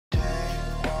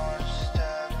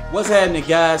What's happening,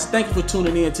 guys? Thank you for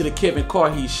tuning in to the Kevin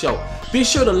Carhe Show. Be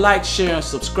sure to like, share, and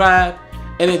subscribe,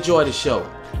 and enjoy the show.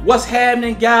 What's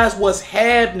happening, guys? What's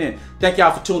happening? Thank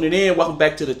y'all for tuning in. Welcome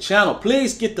back to the channel.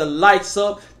 Please get the likes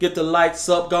up. Get the likes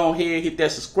up. Go ahead, hit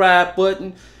that subscribe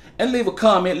button, and leave a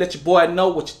comment. Let your boy know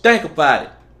what you think about it.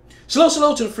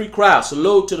 Salute to the free crowd.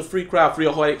 Salute to the free crowd. Free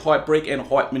heartbreak and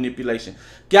heart manipulation.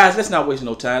 Guys, let's not waste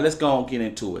no time. Let's go and get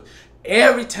into it.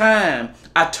 Every time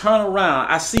I turn around,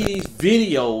 I see these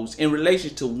videos in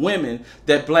relation to women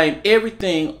that blame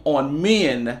everything on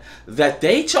men that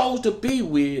they chose to be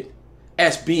with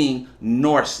as being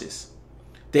narcissists.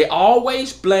 They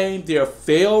always blame their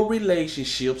failed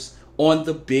relationships on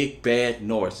the big bad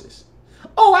narcissist.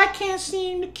 Oh, I can't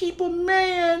seem to keep a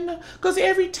man because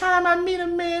every time I meet a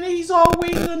man, he's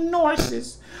always a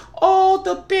narcissist. Oh,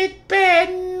 the big bad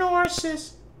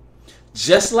narcissist.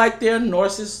 Just like they're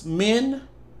narcissist men,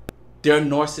 they're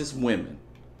narcissist women.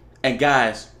 And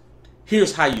guys,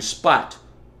 here's how you spot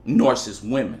narcissist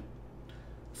women.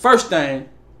 First thing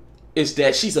is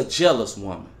that she's a jealous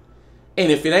woman.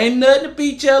 And if it ain't nothing to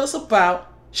be jealous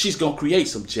about, she's going to create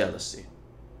some jealousy.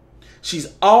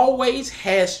 She's always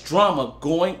has drama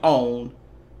going on,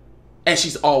 and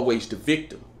she's always the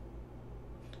victim.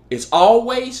 It's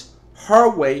always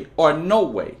her way or no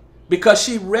way. Because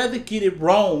she'd rather get it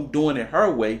wrong doing it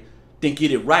her way than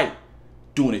get it right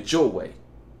doing it your way.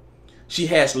 She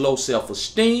has low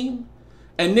self-esteem.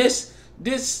 And because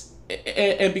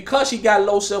she got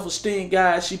low self-esteem,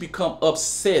 guys, she become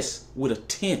obsessed with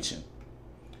attention.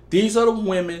 These are the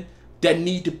women that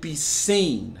need to be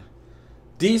seen.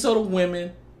 These are the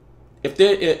women, if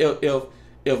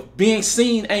being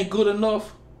seen ain't good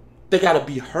enough, they gotta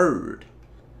be heard.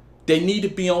 They need to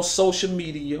be on social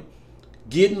media,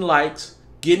 getting likes,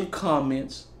 getting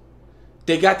comments.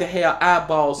 They got to have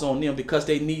eyeballs on them because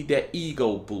they need that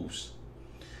ego boost.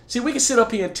 See, we can sit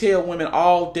up here and tell women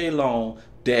all day long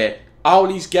that all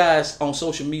these guys on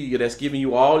social media that's giving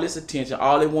you all this attention,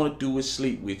 all they want to do is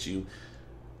sleep with you.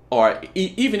 Or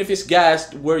even if it's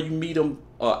guys where you meet them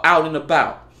out and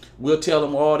about, we'll tell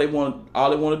them all they want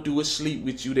to do is sleep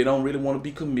with you. They don't really want to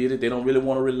be committed. They don't really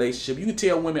want a relationship. You can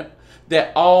tell women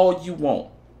that all you want.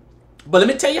 But let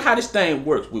me tell you how this thing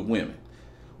works with women.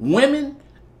 Women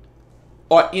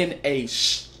are in a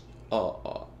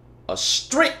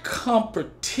strict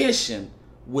competition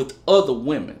with other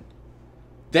women.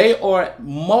 They are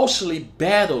mostly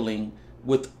battling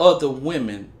with other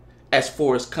women as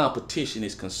far as competition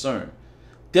is concerned.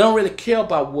 They don't really care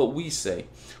about what we say.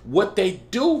 What they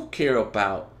do care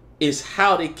about is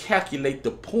how they calculate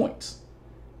the points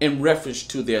in reference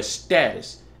to their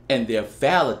status and their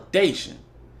validation.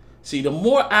 See, the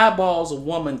more eyeballs a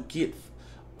woman get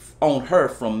on her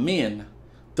from men,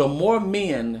 the more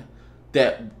men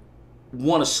that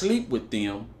want to sleep with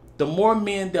them, the more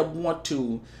men that want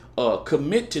to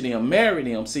commit to them, marry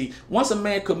them. See, once a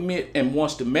man commit and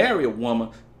wants to marry a woman,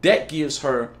 that gives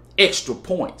her extra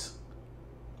points.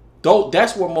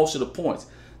 That's where most of the points.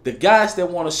 The guys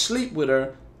that want to sleep with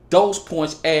her, those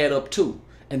points add up too.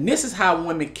 And this is how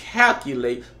women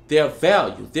calculate their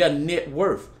value, their net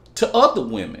worth to other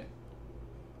women.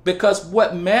 Because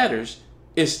what matters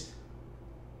is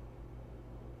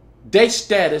their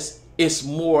status is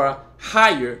more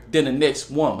higher than the next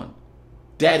woman.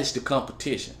 That is the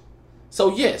competition.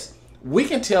 So yes, we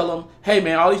can tell them, hey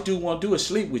man, all these dudes want to do is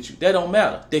sleep with you. That don't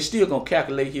matter. They still gonna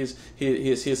calculate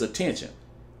his attention.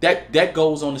 That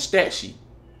goes on the stat sheet.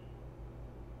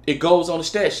 It goes on the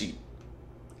stat sheet.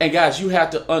 And guys, you have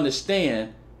to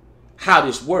understand how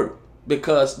this works,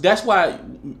 because that's why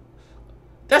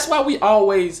we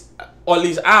always, or at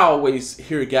least I always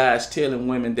hear guys telling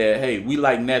women that, hey, we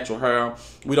like natural hair,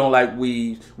 we don't like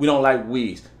weaves, we don't like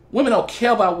wigs. Women don't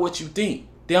care about what you think.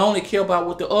 They only care about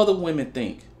what the other women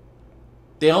think.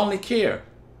 They only care.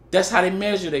 That's how they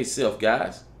measure themselves,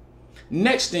 guys.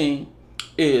 Next thing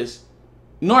is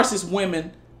narcissist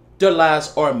women, their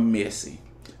lives are messy.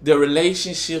 Their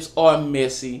relationships are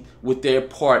messy with their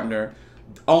partner.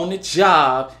 On the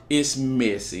job, it's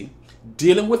messy.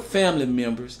 Dealing with family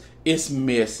members, it's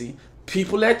messy.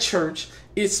 People at church,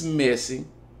 it's messy.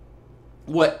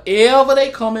 Whatever they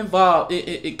come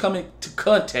into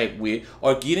contact with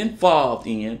or get involved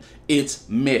in, it's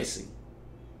messy.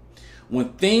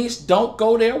 When things don't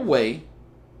go their way,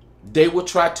 they will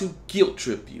try to guilt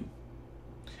trip you.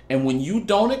 And when you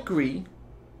don't agree,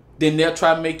 then they'll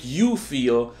try to make you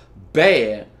feel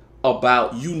bad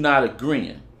about you not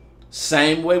agreeing.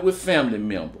 Same way with family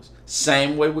members.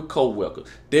 Same way with co-workers.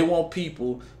 They want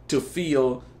people to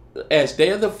feel as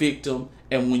they're the victim,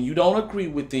 and when you don't agree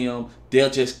with them, they'll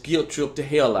just guilt trip the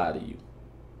hell out of you.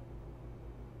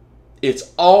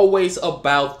 It's always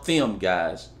about them,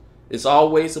 guys. It's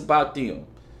always about them.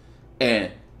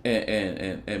 And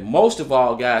most of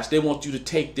all, guys, they want you to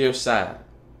take their side.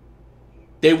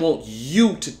 They want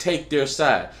you to take their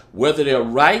side. Whether they're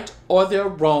right or they're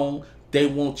wrong, they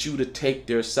want you to take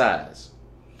their sides.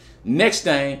 Next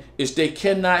thing is they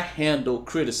cannot handle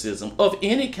criticism of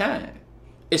any kind,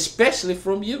 especially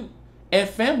from you and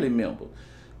family members.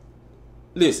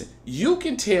 Listen, you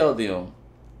can tell them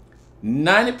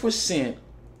 90%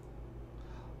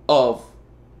 of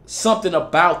something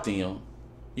about them.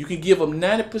 You can give them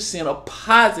 90% of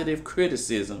positive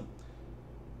criticism.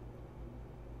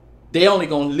 They only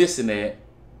gonna listen at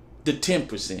the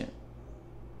 10%.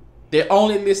 They're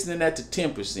only listening at the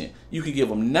 10%. You can give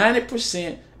them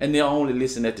 90% and they'll only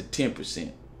listen at the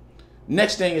 10%.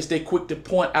 Next thing is they quick to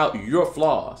point out your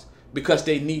flaws because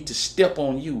they need to step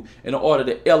on you in order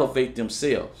to elevate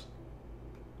themselves.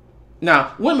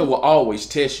 Now, women will always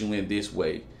test you in this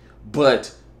way,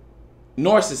 but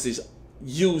narcissists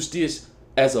use this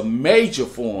as a major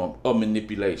form of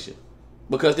manipulation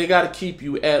because they got to keep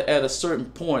you at a certain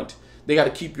point. They got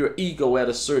to keep your ego at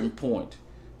a certain point.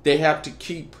 They have to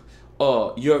keep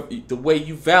the way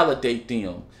you validate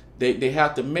them. They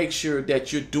have to make sure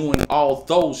that you're doing all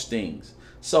those things.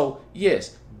 So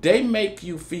yes, they make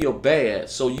you feel bad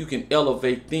so you can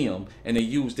elevate them, and they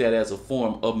use that as a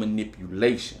form of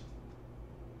manipulation.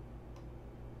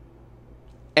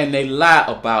 And they lie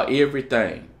about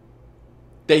everything.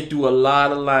 They do a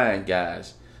lot of lying,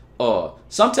 guys.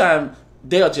 Sometimes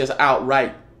they'll just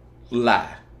outright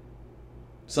lie.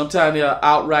 Sometimes they'll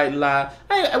outright lie.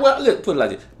 Well, look, put it like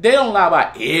this. They don't lie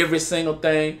about every single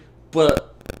thing, but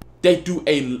they do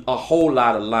a whole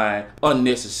lot of lying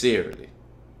unnecessarily.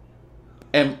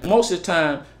 And most of the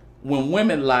time, when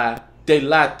women lie, they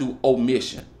lie through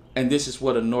omission. And this is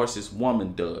what a narcissist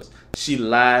woman does. She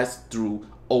lies through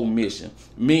omission,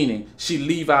 meaning she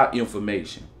leave out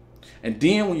information. And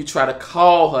then when you try to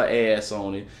call her ass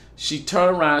on it, she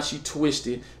turn around, she twist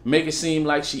it, make it seem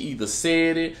like she either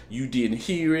said it, you didn't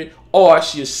hear it, or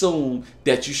she assumed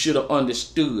that you should have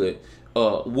understood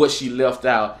what she left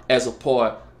out as a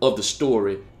part of the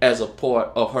story, as a part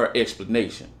of her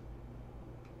explanation.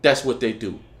 That's what they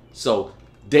do. So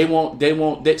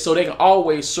so they can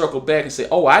always circle back and say,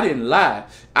 oh, I didn't lie.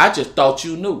 I just thought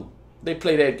you knew. They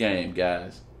play that game,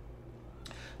 guys.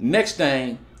 Next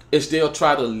thing is they'll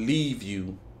try to leave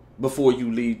you before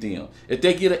you leave them. If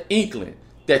they get an inkling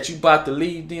that you about to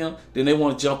leave them, then they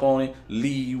want to jump on it,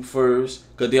 leave you first,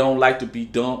 because they don't like to be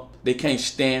dumped. They can't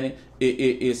stand it.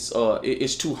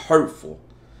 It's too hurtful,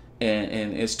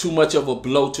 and it's too much of a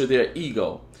blow to their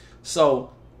ego.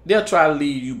 So they'll try to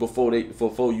leave you before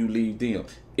you leave them.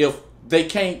 If they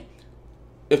can't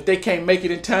make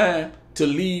it in time to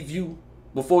leave you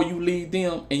before you leave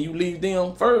them, and you leave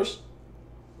them first,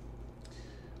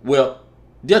 well,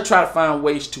 they'll try to find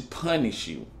ways to punish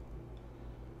you.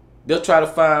 They'll try to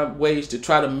find ways to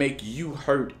try to make you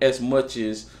hurt as much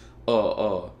as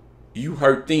you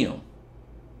hurt them.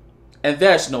 And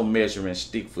there's no measuring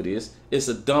stick for this. It's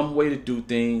a dumb way to do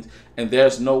things, and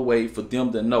there's no way for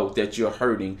them to know that you're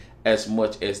hurting as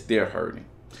much as they're hurting.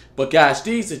 But guys,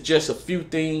 these are just a few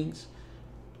things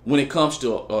when it comes to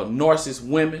narcissist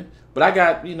women. But I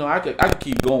got, I could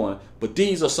keep going, but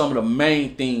these are some of the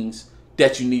main things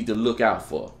that you need to look out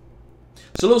for.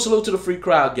 Salute to the free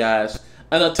crowd, guys.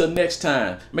 And until next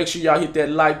time, make sure y'all hit that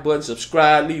like button,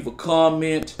 subscribe, leave a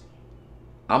comment.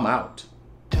 I'm out.